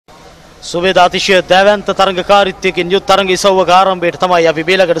සුවේද අතිශය දැවැන්ත තරඟකාරීත්වයකින් යුත් තරඟ ඉසව්වක ආරම්භයට තමයි අපි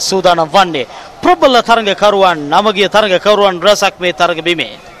බේලකට සූදානම් වන්නේ. ප්‍රබල තරඟකරුවන් නමගිය තරඟකරුවන් රසක් මේ තරඟ බිමේ.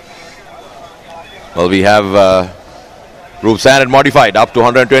 Well, we have group standard modified up to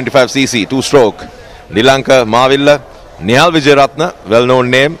 125cc, two-stroke. Nilanka Mavilla, Nihal Vijayaratna, well-known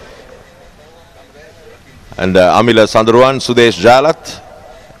name. And Amila Sandaruan, Sudesh Jalat,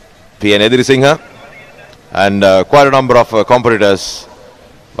 P.N. Edirisingha. And quite a number of competitors.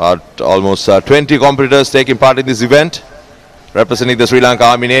 About almost 20 competitors taking part in this event, representing the Sri Lanka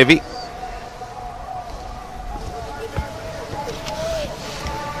Army Navy.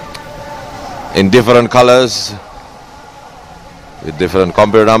 In different colors, with different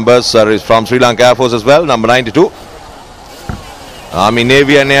competitor numbers. Sir is from Sri Lanka Air Force as well, number 92. Army,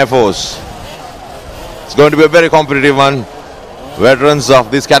 Navy and Air Force. It's going to be a very competitive one. Veterans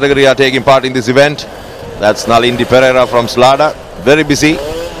of this category are taking part in this event. That's Nalindi Pereira from Slada, very busy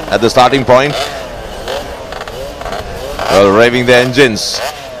at the starting point. Well, revving the engines,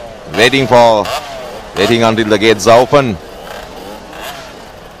 waiting until the gates are open.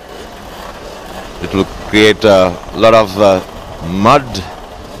 It will create a lot of mud,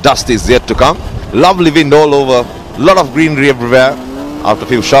 dust is yet to come. Lovely wind all over, lot of greenery everywhere after a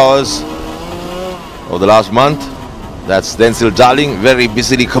few showers over the last month. That's Densil Darling, very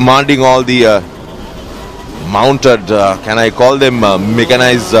busily commanding all the mounted, can I call them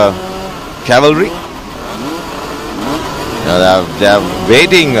mechanized cavalry? They are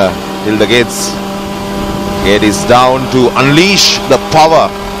waiting till the gate is down to unleash the power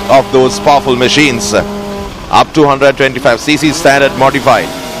of those powerful machines. Up to 125cc standard modified.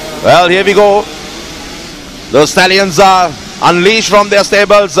 Well, here we go. Those stallions are unleashed from their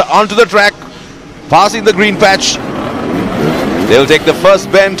stables onto the track, passing the green patch. They'll take the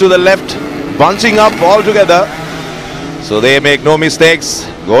first bend to the left, bunching up all together so they make no mistakes,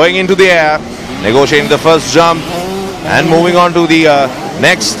 going into the air, negotiating the first jump and moving on to the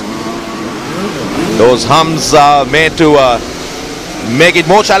next. Those humps are made to make it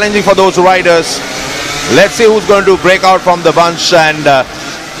more challenging for those riders. Let's see who's going to break out from the bunch and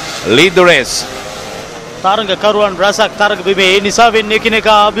lead the race. තරඟකරුවන් රසක් තරඟ බිමේ ඒ නිසා වෙන්නේ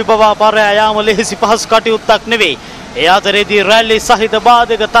එකිනෙකා අභිබවා පරයා යාම ලෙහෙසි පහසු කටයුත්තක් නෙවෙයි. ඒ අතරේදී රැලි සහිත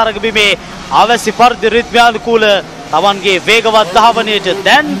බාධක තරඟ බිමේ අවශ්‍ය පරිදි රිද්මයානුකූල තමන්ගේ වේගවත් ධාවනයට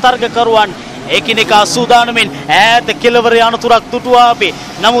දැන් තරඟකරුවන් එකිනෙකා සූදානමින් ඈත කෙළවර අනතුරක් දුටුවා අපි.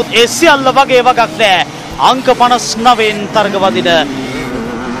 නමුත් ඒ සියල්ල වගේ වගක් නෑ. අංක 59න් තරඟ වදින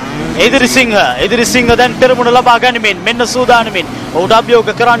එදිරිසිංහ දැන් පෙරමුණ ලබා ගනිමින් මෙන්න සූදානමින් ඔහුට අභියෝග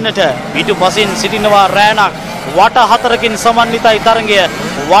කරන්නට පිටුපසින් සිටිනවා රෑනක්. වට හතරකින් සමන්විතයි තරඟය.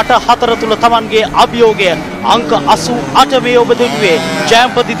 වට හතර තුල තමන්ගේ අභියෝගය අංක 88 මේ ඔබ දුන්නේ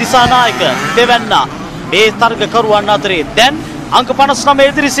ජයම්පති දිසානායක දෙවැන්නා. මේ තරඟකරුවන් අතරේ දැන් අංක 59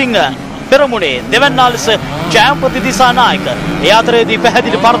 එදිරිසිංහ පෙරමුණේ දෙවැන්නා ලෙස ජයම්පති දිසානායක. ඒ අතරේදී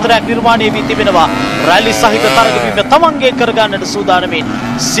පැහැදිලි පරතරයක් නිර්මාණය වී තිබෙනවා. රැලි සහිත තරඟ බිම තමන්ගේ කරගන්නට සූදානමින්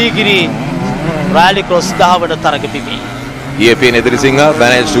සීගිරි රැලි ක්‍රොස් ධාවන තරඟ බිමේ. EAPN Edirisingha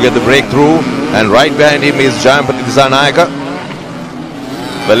managed to get the breakthrough, and right behind him is Jayampati Disanayaka.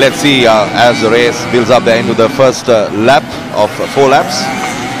 But let's see as the race builds up there into the first lap of 4 laps.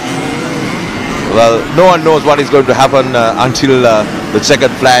 Well, no one knows what is going to happen until the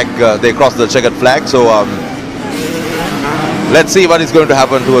checkered flag, they cross the checkered flag. So let's see what is going to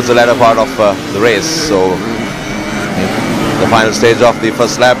happen towards the latter part of the race. So the final stage of the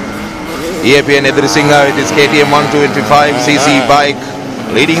first lap. EAPN Edirisingha with his KTM 125cc bike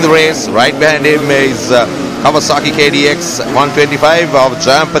leading the race. Right behind him is Kawasaki KDX 125 of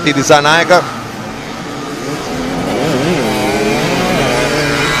Jayampati Disanayaka.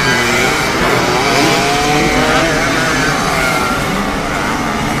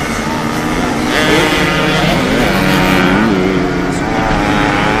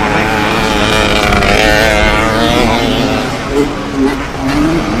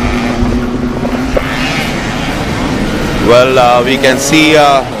 Well, we can see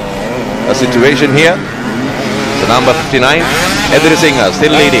a situation here. The number 59, Edirisingha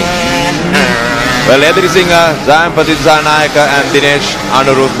still leading. Well, Edirisingha, Jayampati Disanayaka and Dinesh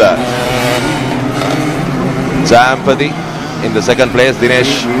Anuruddha. Jayampati in the second place,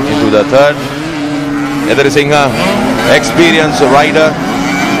 Dinesh into the third. Edirisingha, experienced rider.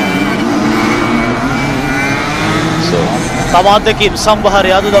 තමාදකින් සම්භාරය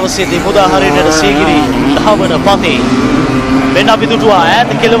අද දවසේදී මුදාහරින්නට සීගිරි ධාවන පතේ මෙන්න අපි දුටුවා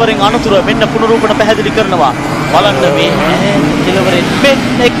ඈත කෙළවරින් අනතුර මෙන්න පුනරූපණ පැහැදිලි කරනවා. බලන්න මේ ඈත කෙළවරෙන්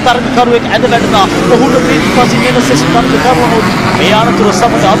මෙන්න එක් තරඟකරුවෙක් ඇද වැටුණා. ඔහුට පිටපසින් එන සෙසු තරඟකරුවෝ මේ අනතුර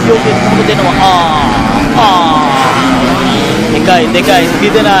සමග අභියෝගයක් මොකද දෙනවා. එකයි දෙකයි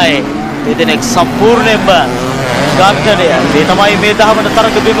තිදෙනයි දෙදෙනෙක් සම්පූර්ණයෙන්ම ඝාතනය මේ තමයි මේ දහවන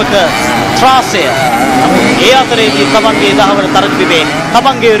තරග බිමක ත්‍රාසය. ඒ අතරේදී තමන්ගේ දහවන තරග බිමේ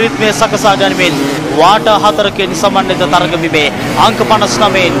තමන්ගේ රිද්මය සකසා ගනිමින් වාට 4කින් සමන්විත තරග බිමේ අංක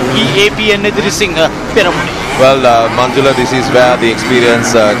 59න් EAPN එදිරිසිංහ පෙරමුණේ. Well, Manjula, this is where the experience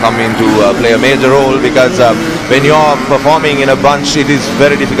come into play a major role, because when you are performing in a bunch, it is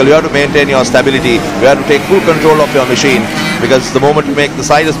very difficult. You have to maintain your stability. You have to take full control of your machine, because the moment you make the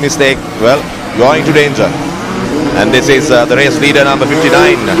slightest mistake, well, you are into danger. And this is the race leader, number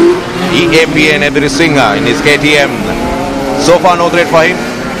 59, EAPN Edrisingha in his KTM. So far, no threat for him.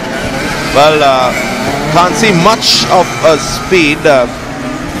 Well, can't see much of a speed.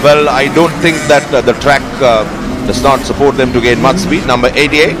 Well, I don't think that the track does not support them to gain much speed. Number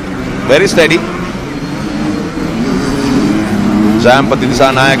 88, very steady. Jayampati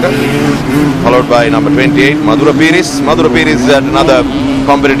Disanayaka, followed by number 28, Madhura Piris. Madhura Piris is another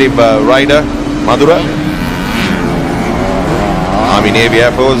competitive rider. Madhura, Army Navy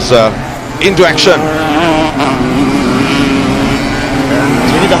Air Force into action.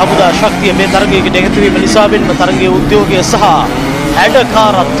 විවිධ හමුදා ශක්තිය මේ තරගයකට එකතු වීම නිසා වෙන තරගයේ උද්‍යෝගය සහ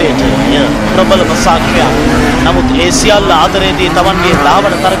හැඩකාරත්වයට ප්‍රබලම සාක්ෂියක්. නමුත් ඒ සියල්ල අතරේදී තමන්ගේ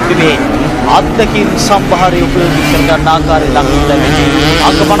ධාවන තරගයේ අත්දැකීම් සම්භාරය උපයෝගී කරගන්න ආකාරය දක්වන ලැබෙන්නේ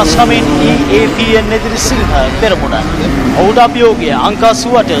අංක 59න් EAPN එදිරිසිංහ පෙරමුණ. ඔහුට අභියෝගය අංක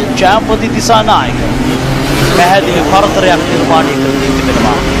 88 ජයපති දිසානායක. පැහැදිලි පරතරයක් නිර්මාණය කර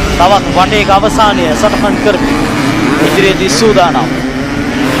තිබෙනවා. තවත් වටේක අවසානය සටහන් කරමින් ඉදිරියේදී සූදානම්.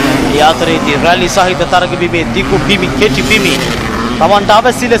 ඒ අතරේදී රැලි සහිත තරග බිමේ දිගු බිමි කෙටි බිමි තමන්ට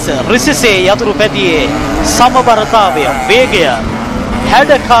අවශ්‍ය ලෙස රිසිසේ යතුරු පැදියේ සමබරතාවය වේගය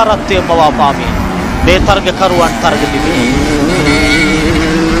හැඩකාරත්වය මවා පාමින් මේ තරගකරුවන් තරග බිමේ.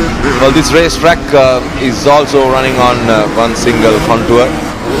 Well, this race track is also running on one single contour.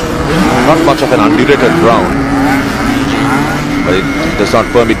 Not much of an undulated ground, but it does not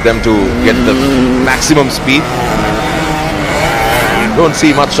permit them to get the maximum speed. Don't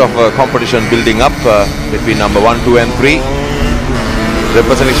see much of competition building up between number 1, 2 and 3.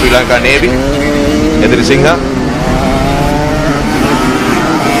 Representing Sri Lanka Navy, Edrisingha.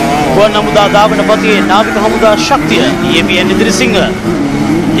 ගුවන් හමුදා ධාවන පතියේ නාවික හමුදා ශක්තිය EAPN Edirisinghe.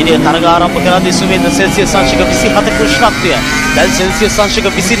 දිනේ තරග ආරම්භ කරද්දී සුමේන්ද්‍ර Celsius අංශක 27 උෂ්ණත්වය දැන් සෙල්සියස් අංශක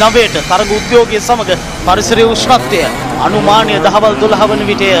 29ට තරග උද්‍යෝගයේ සමග පරිසරයේ උෂ්ණත්වය අනුමානීය දහවල් 12 වන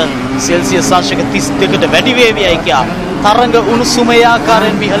විට සෙල්සියස් අංශක 32ට වැඩි වේවියයි කියා තරඟ උණුසුමේ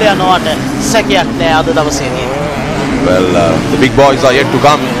ආකාරයෙන් විහළ යනවාට සැකයක් නෑ අද දවසේදී. Well, the big boys are yet to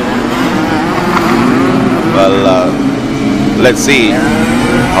come. Well, let's see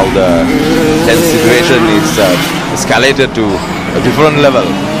how the tense situation is escalated to a different level.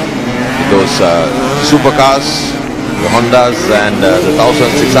 Those supercars, the Hondas and the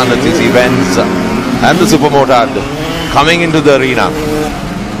 1600cc Benz and the Supermotard coming into the arena.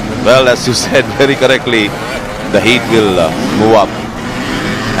 Well, as you said very correctly, the heat will move up.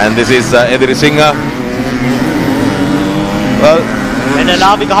 And this is Edrisingha. Well, මෙන්න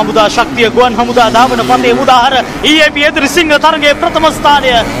නාවික හමුදා ශක්තිය ගුවන් හමුදා ධාවන පතේ උදාහර EAP Edirisinghe තරගයේ ප්‍රථම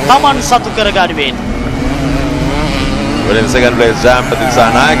ස්ථානය තමන් සතු කර ගනිමින්. Well, in second place, Jayampati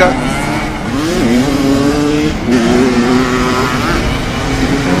Disanayaka.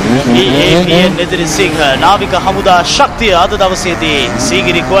 EAPN Edirisinghe නාවික හමුදා ශක්තිය අද දවසේදී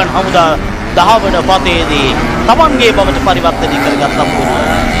සීගිරි ගුවන් හමුදා දහවන පතේදී තමන්ගේ බවට පරිවර්තනය කරගත්තා වුණා.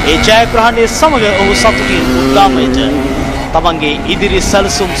 ඒ ජයග්‍රහණයේ සමග ඔහු සතුටින් උද්දාමයට තමන්ගේ ඉදිරි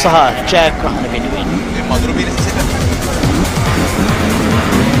සැලසුම් සහ ජයග්‍රහණ වෙනුවෙන්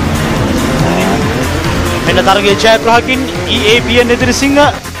මෙන්න තරගයේ ජයග්‍රාහකින් EAPN එදිරිසිංහ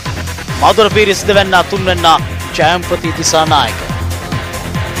මధుර Peiris දෙවැන්නා තුන්වැන්නා Jayampathi Dissanayake.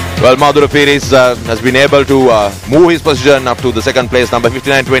 Well, Madhura Piris has been able to move his position up to the second place, number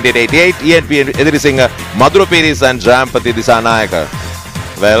 59, 28, 88. EAPN Edrisingha, Madhura Piris and Jayampati Disanayaka.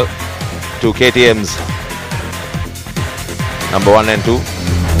 Well, two KTMs, number 1 and 2.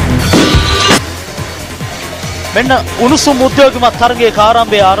 මෙන්න උණුසුම් උද්‍යෝගිමත් තරගයේ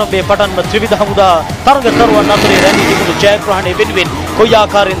ආරම්භයේ පටන්ම ත්‍රිවිධ හමුදා තරගකරුවන් අතරේ රැඳී තිබුණු ජයග්‍රහණය වෙනුවෙන් කොයි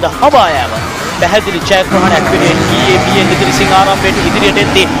ආකාරයෙන්ද හඹා යාම පැහැදිලි ජයග්‍රහණයක් වෙනුවෙන් EAPN එදිරිසිංහ ආරම්භයට ඉදිරියට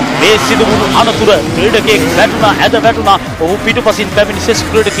එද්දී මේ සිදුවුණු අනතුර ක්‍රීඩකයෙක් වැටුණා ඇද වැටුණා. ඔහු පිටුපසින් පැමිණි සෙසු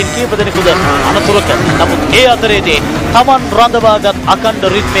ක්‍රීඩකින් කීප දෙනෙකුද අනතුරක. නමුත් ඒ අතරේදී තමන් රඳවාගත් අඛණ්ඩ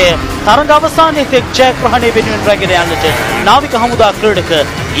රිද්මයේ තරග අවසානයේ තෙක් ජයග්‍රහණය වෙනුවෙන් රැගෙන යන්නට නාවික හමුදා ක්‍රීඩක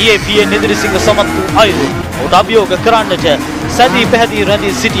EAPN එදිරිසිංහ සමත් වූ අයුරු ඔහුට අභියෝග කරන්නට සැදී පැහැදී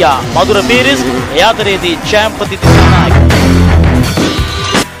රැඳී සිටියා මధుර පීරිස්. ඒ අතරේදී Jayampathi Dissanayake.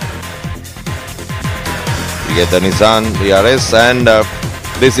 We get the Nissan DRS and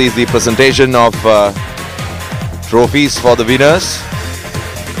This is the presentation of trophies for the winners.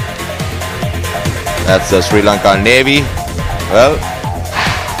 That's the Sri Lanka Navy. Well,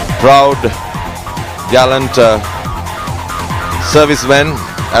 proud, gallant servicemen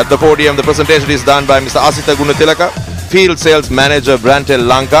at the podium. The presentation is done by Mr. Asita Gunatilaka, Field Sales Manager, Brantel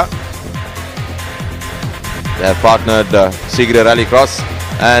Lanka. They have partnered Sigiriya Rallycross.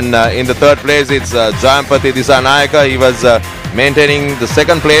 And in the third place, it's Jayampati Disanayaka. He was maintaining the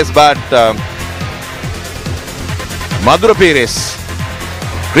second place, but Madhura Pires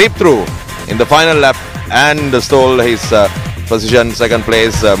creeped through in the final lap and stole his position, second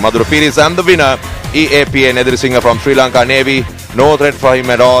place. Madhura Pires, and the winner, EAPA Nedrisinghe from Sri Lanka Navy. No threat for him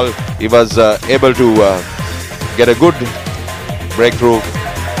at all. He was able to get a good breakthrough.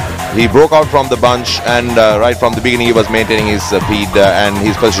 He broke out from the bunch, and right from the beginning he was maintaining his speed and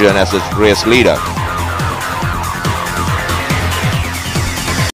his position as a race leader.